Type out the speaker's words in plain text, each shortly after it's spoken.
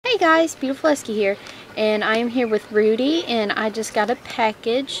guys, Beautifulhusky here, and I am here with Rudy, and I just got a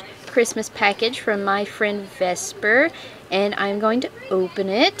package, Christmas package from my friend Vesper, and I'm going to open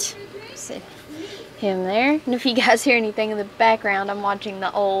it. See him there. And if you guys hear anything in the background, I'm watching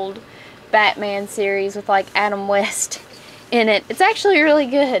the old Batman series with like Adam West in it. It's actually really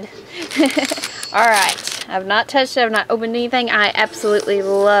good. Alright, I've not touched it, I've not opened anything. I absolutely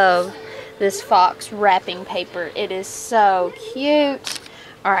love this fox wrapping paper. It is so cute.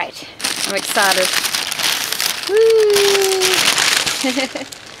 Alright, I'm excited. Woo!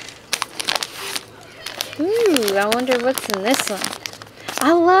 Ooh, I wonder what's in this one.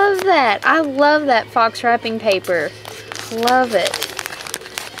 I love that. I love that fox wrapping paper. Love it.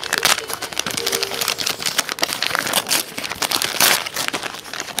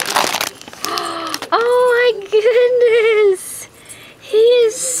 Oh my goodness! He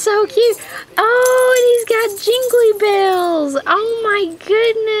is so cute. Oh, and he's got jingly bells. Oh my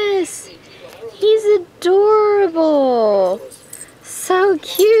goodness. He's adorable. So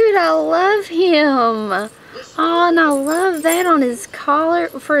cute. I love him. Oh, and I love that on his collar,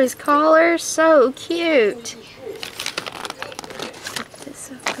 for his collar. So cute.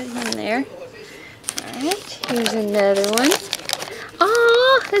 Put him in there. Alright, here's another one.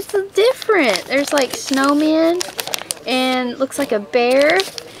 Oh, it's different. There's like snowmen and looks like a bear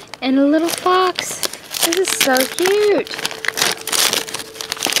and a little fox. This is so cute.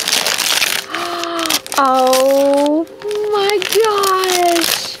 Oh my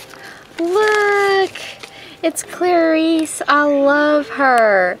gosh. Look. It's Clarice. I love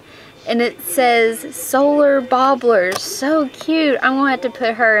her. And it says Solar Bobblers. So cute. I want to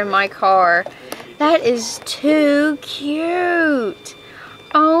put her in my car. That is too cute.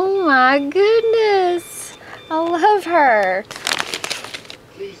 Oh my goodness. I love her.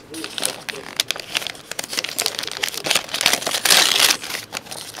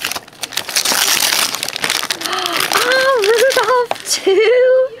 Oh, Rudolph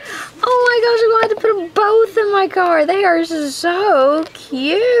too? Oh my gosh, I'm going to have to put them both in my car. They are so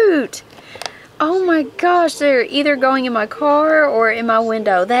cute. Oh my gosh, they're either going in my car or in my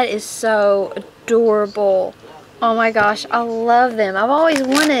window. That is so adorable. Oh my gosh, I love them. I've always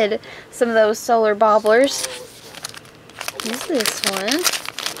wanted some of those solar bobblers. What's this one?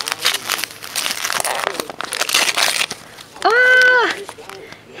 Ah!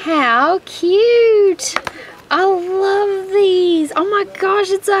 How cute! I love these. Oh my gosh,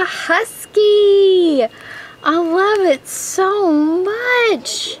 it's a husky. I love it so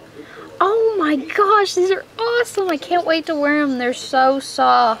much. Oh my gosh, these are awesome. I can't wait to wear them. They're so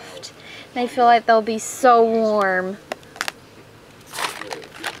soft. They feel like they'll be so warm.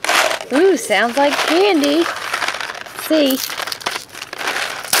 Ooh, sounds like candy. Let's see.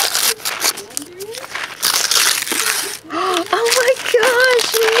 Oh my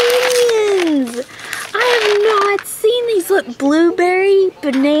gosh, Minions! I have not seen these. Look, blueberry,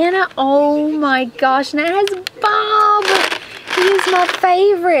 banana. Oh my gosh, and it has Bob. He is my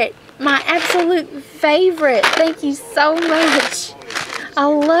favorite. My absolute favorite. Thank you so much. I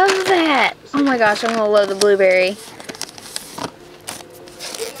love that. Oh my gosh, I'm going to love the blueberry.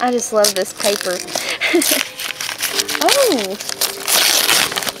 I just love this paper. Oh.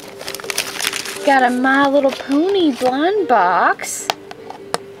 Got a My Little Pony blind box.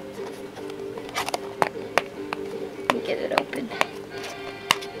 Let me get it open.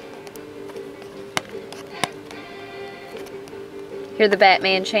 Hear the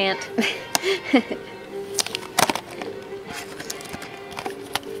Batman chant.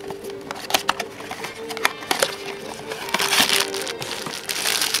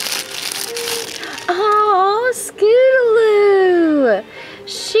 Oh, Scootaloo!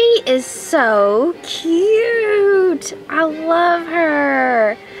 She is so cute. I love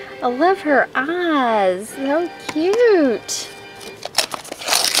her. I love her eyes. So cute.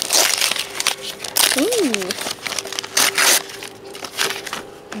 Ooh.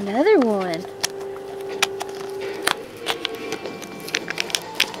 Another one.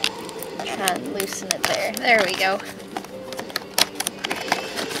 Try and loosen it there. There we go.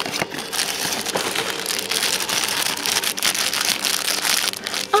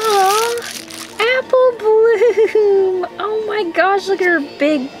 Apple Bloom! Oh my gosh, look at her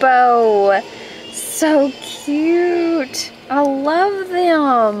big bow. So cute. I love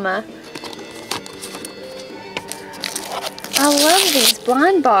them. I love these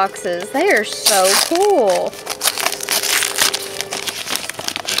blind boxes. They are so cool.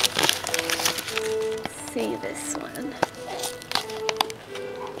 Let's see this one.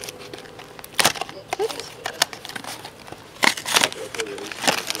 Oops.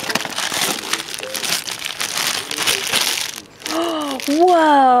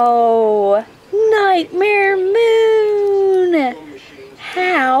 Whoa! Wow! Nightmare Moon!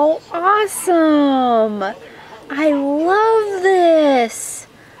 How awesome! I love this!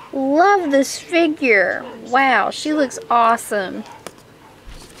 Love this figure. Wow, she looks awesome.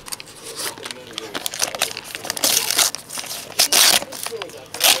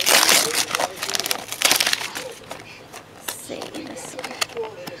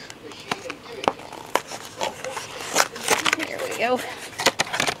 There we go.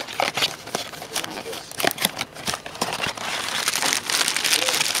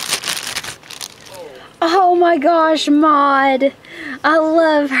 Oh my gosh, Maud. I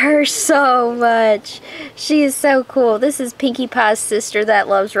love her so much. She is so cool. This is Pinkie Pie's sister that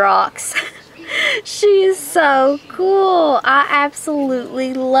loves rocks. She is so cool. I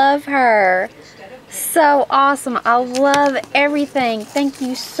absolutely love her. So awesome. I love everything. Thank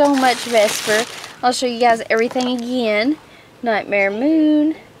you so much, Vesper. I'll show you guys everything again. Nightmare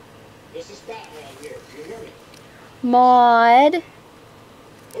Moon. Maud.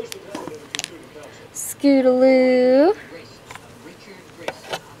 Scootaloo.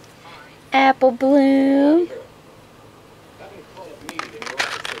 Apple Bloom.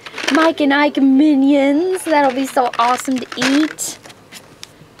 Mike and Ike Minions. That'll be so awesome to eat.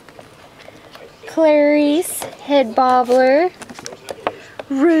 Clarice Head Bobbler.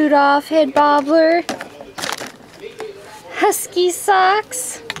 Rudolph Head Bobbler. Husky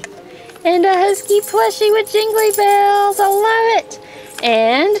Socks. And a Husky plushie with jingly bells. I love it.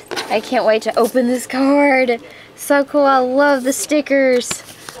 And I can't wait to open this card. So cool. I love the stickers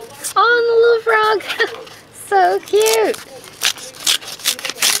on the little frog. So cute.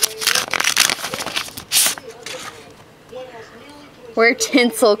 Where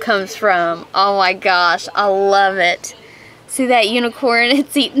tinsel comes from. Oh my gosh, I love it. See that unicorn?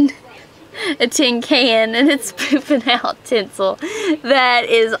 It's eating a tin can and it's pooping out tinsel. That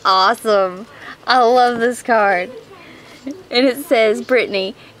is awesome. I love this card. And it says,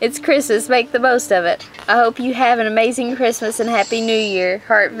 Brittany, it's Christmas, make the most of it. I hope you have an amazing Christmas and Happy New Year.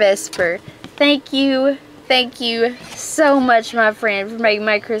 Heart, Vesper. Thank you so much, my friend, for making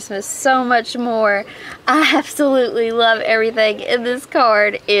my Christmas so much more. I absolutely love everything, and this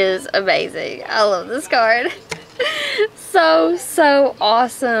card is amazing. I love this card. So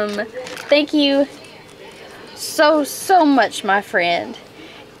awesome. Thank you so much, my friend.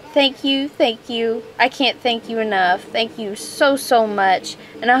 Thank you. I can't thank you enough. Thank you so much.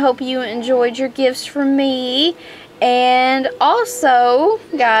 And I hope you enjoyed your gifts from me. And also,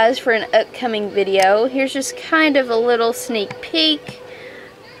 guys, for an upcoming video, here's just kind of a little sneak peek.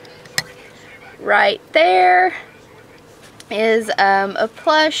 Right there is a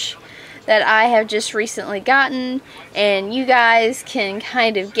plush that I have just recently gotten. And you guys can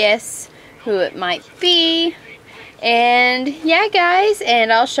kind of guess who it might be. And yeah, guys,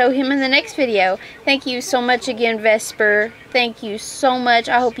 and I'll show him in the next video. Thank you so much again, Vesper. Thank you so much.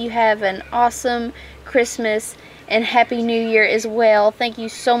 I hope you have an awesome Christmas and Happy New Year as well. Thank you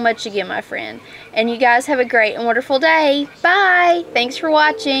so much again, my friend. And you guys have a great and wonderful day. Bye. Thanks for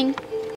watching.